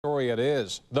Story it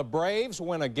is. The Braves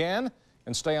win again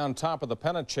and stay on top of the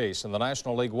pennant chase in the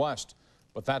National League West.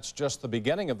 But that's just the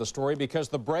beginning of the story, because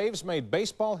the Braves made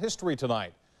baseball history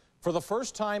tonight. For the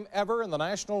first time ever in the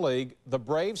National League, the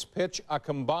Braves pitch a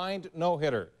combined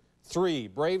no-hitter. 3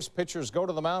 Braves pitchers go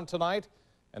to the mound tonight,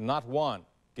 and not one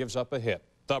gives up a hit.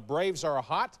 The Braves are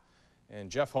hot, and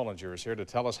Jeff Hollinger is here to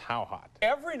tell us how hot.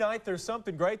 Every night there's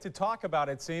something great to talk about,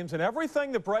 it seems, and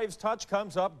everything the Braves touch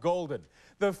comes up golden.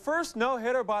 The first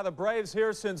no-hitter by the Braves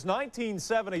here since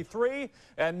 1973,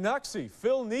 and Nuxie,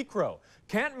 Phil Niekro,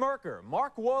 Kent Mercker,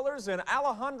 Mark Wohlers, and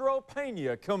Alejandro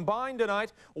Pena combined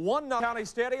tonight. 1-0 County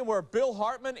Stadium, where Bill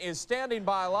Hartman is standing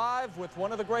by live with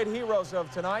one of the great heroes of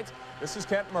tonight. This is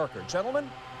Kent Mercker. Gentlemen.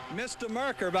 Mr.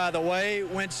 Mercker, by the way,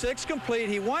 went 6 complete.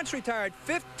 He once retired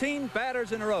 15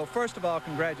 batters in a row. First of all,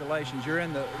 congratulations. You're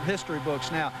in the history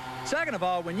books now. Second of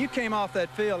all, when you came off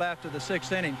that field after the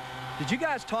 6th inning, did you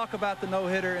guys talk about the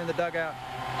no-hitter in the dugout?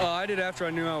 I did after I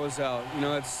knew I was out. You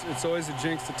know, it's always a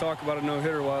jinx to talk about a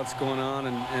no-hitter while it's going on,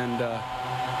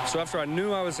 so after I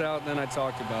knew I was out, then I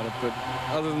talked about it. But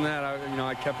other than that,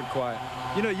 I kept it quiet.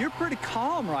 You know, you're pretty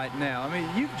calm right now. I mean,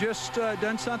 you've just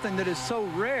done something that is so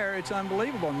rare, it's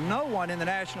unbelievable. No one in the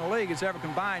National League has ever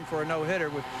combined for a no-hitter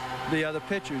with the other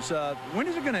pitchers. When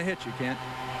is it going to hit you, Kent?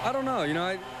 I don't know. You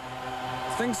know,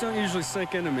 things don't usually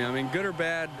sink into me. I mean, good or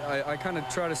bad, I kind of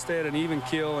try to stay at an even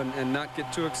keel and not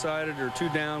get too excited or too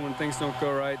down when things don't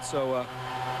go right. So,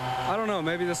 I don't know.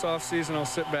 Maybe this offseason I'll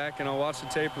sit back and I'll watch the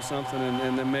tape or something,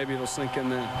 and then maybe it'll sink in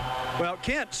then. Well,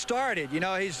 Kent started. You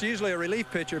know, he's usually a relief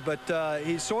pitcher, but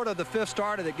he's sort of the 5th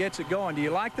starter that gets it going. Do you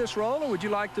like this role, or would you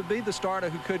like to be the starter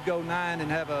who could go 9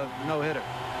 and have a no-hitter?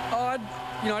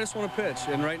 I just want to pitch,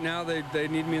 and right now they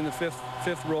need me in the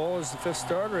fifth role as the 5th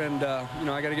starter, and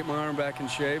I got to get my arm back in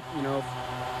shape. You know,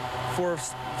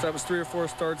 if that was 3 or 4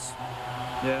 starts,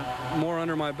 more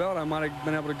under my belt, I might have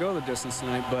been able to go the distance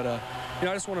tonight. But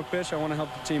I just want to pitch. I want to help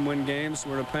the team win games.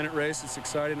 We're in a pennant race. It's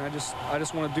exciting. I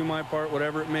just want to do my part,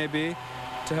 whatever it may be,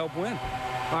 to help win.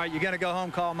 All right, you going to go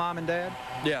home, call Mom and Dad?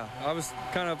 Yeah, I was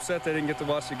kind of upset they didn't get to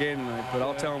watch the game tonight, but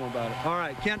I'll tell them about it. All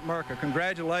right, Kent Mercker,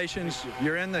 congratulations.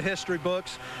 You're in the history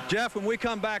books. Jeff, when we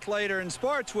come back later in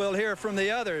sports, we'll hear from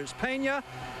the others, Pena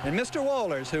and Mr.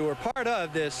 Wohlers, who were part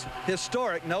of this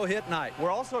historic no-hit night. We're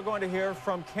also going to hear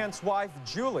from Kent's wife,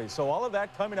 Julie. So all of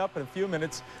that coming up in a few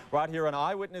minutes right here on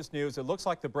Eyewitness News. It looks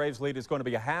like the Braves lead is going to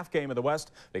be a half game of the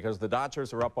West because the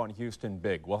Dodgers are up on Houston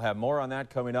big. We'll have more on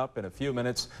that coming up in a few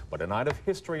minutes, but a night of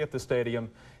history at the stadium,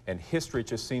 and history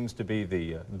just seems to be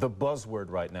the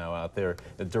buzzword right now out there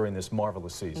during this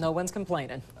marvelous season. No one's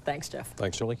complaining. Thanks, Jeff.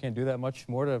 Thanks, Julie. Can't do that much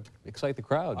more to excite the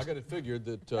crowds. I got it figured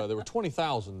that there were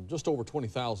 20,000, just over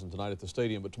 20,000 tonight at the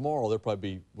stadium, but tomorrow there'll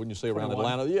probably be, wouldn't you say, around 21.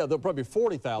 Atlanta? Yeah, there'll probably be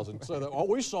 40,000. So,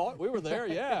 we saw it. We were there.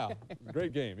 Yeah,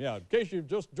 great game. Yeah, in case you've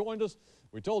just joined us,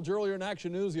 we told you earlier in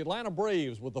Action News, the Atlanta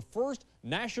Braves with the first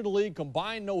National League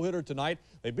combined no-hitter tonight.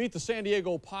 They beat the San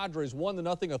Diego Padres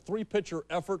 1-0, a 3-pitcher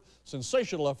effort,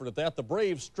 sensational effort at that. The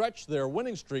Braves stretched their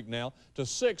winning streak now to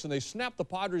 6, and they snapped the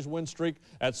Padres' win streak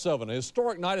at 7. A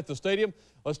historic night at the stadium.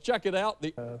 Let's check it out.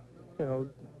 You know,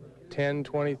 10,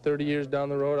 20, 30 years down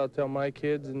the road, I'll tell my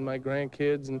kids and my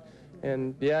grandkids,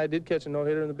 and yeah, I did catch a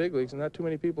no-hitter in the big leagues, and not too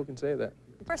many people can say that.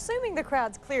 We're assuming the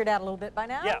crowd's cleared out a little bit by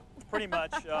now. Yeah, pretty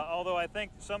much, although I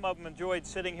think some of them enjoyed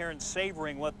sitting here and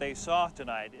savoring what they saw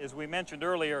tonight. As we mentioned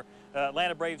earlier,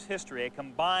 Atlanta Braves history, a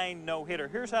combined no-hitter.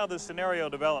 Here's how the scenario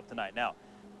developed tonight. Now,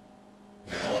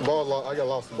 I got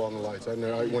lost the ball in the lights.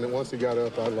 Once it got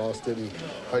up, I lost it, and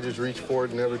I just reached for it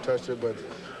and never touched it, but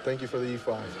thank you for the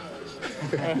E5.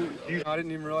 I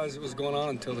didn't even realize it was going on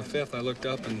until the 5th. I looked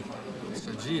up and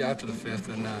said, gee, after the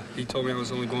 5th, and he told me I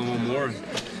was only going 1 more.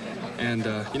 And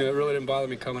it really didn't bother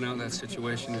me coming out in that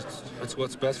situation. It's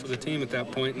what's best for the team at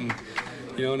that point. And,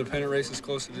 in the pennant race, as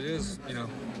close as it is,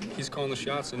 he's calling the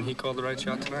shots, and he called the right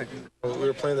shot tonight. We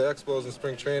were playing the Expos in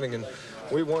spring training, and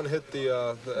we hit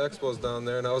the Expos down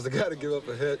there, and I was the guy to give up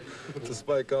a hit to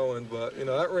Spike Owen. But,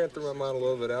 that ran through my mind a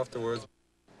little bit afterwards.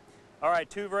 all right,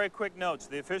 2 very quick notes.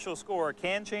 The official scorer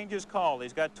can change his call.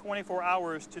 He's got 24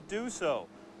 hours to do so.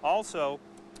 Also,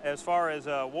 as far as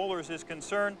Wohlers is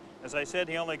concerned, as I said,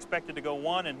 he only expected to go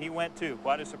 1, and he went 2.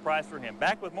 Quite a surprise for him.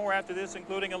 Back with more after this,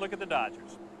 including a look at the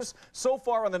Dodgers. So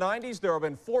far in the 90s, there have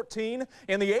been 14.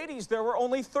 In the 80s, there were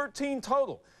only 13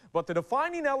 total. But the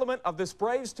defining element of this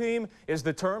Braves team is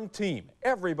the term team.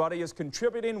 Everybody is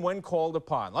contributing when called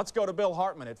upon. Let's go to Bill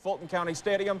Hartman at Fulton County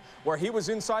Stadium, where he was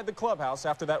inside the clubhouse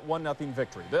after that 1-0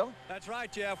 victory. Bill? That's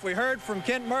right, Jeff. We heard from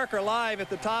Kent Mercker live at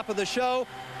the top of the show.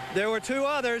 There were 2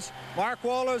 others, Mark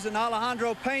Wohlers and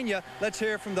Alejandro Pena. Let's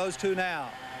hear from those 2 now.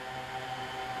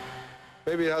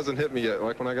 maybe it hasn't hit me yet.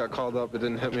 Like when I got called up, it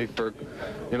didn't hit me for,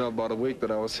 you know, about a week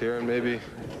that I was here. And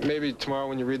maybe tomorrow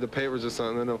when you read the papers or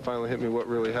something, then it'll finally hit me what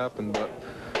really happened. But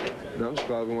you know, I'm just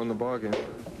glad we won the ball game.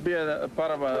 Being a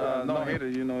part of a no-hitter,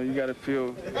 you know, you got to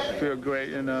feel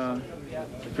great and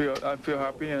I feel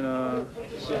happy, and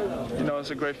you know, it's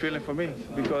a great feeling for me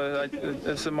because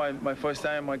it's my first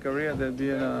time in my career that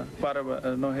being a part of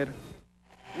a no-hitter.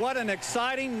 What an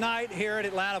exciting night here at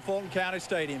Atlanta Fulton County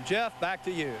Stadium. Jeff, back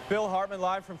to you. Bill Hartman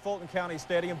live from Fulton County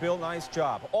Stadium. Bill, nice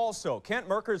job. Also, Kent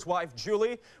Mercker's wife,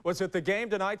 Julie, was at the game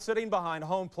tonight sitting behind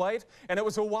home plate, and it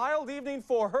was a wild evening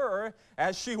for her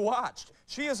as she watched.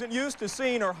 She isn't used to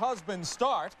seeing her husband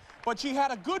start, but she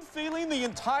had a good feeling the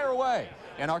entire way.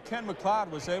 And our Ken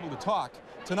McLeod was able to talk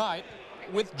tonight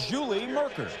with Julie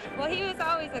Mercker. Well, he was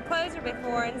always a closer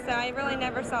before, and so I really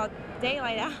never saw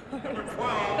daylight hours.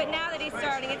 But now that he's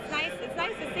starting, it's nice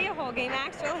to see a whole game,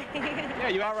 actually.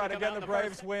 Yeah, all right, again, the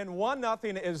Braves win.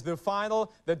 1-0 is the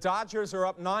final. The Dodgers are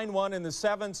up 9-1 in the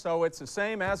 7th, so it's the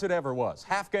same as it ever was.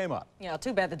 Half game up. Yeah,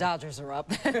 too bad the Dodgers are up.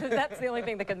 That's the only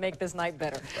thing that could make this night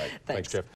better. Right. Thanks, Jeff.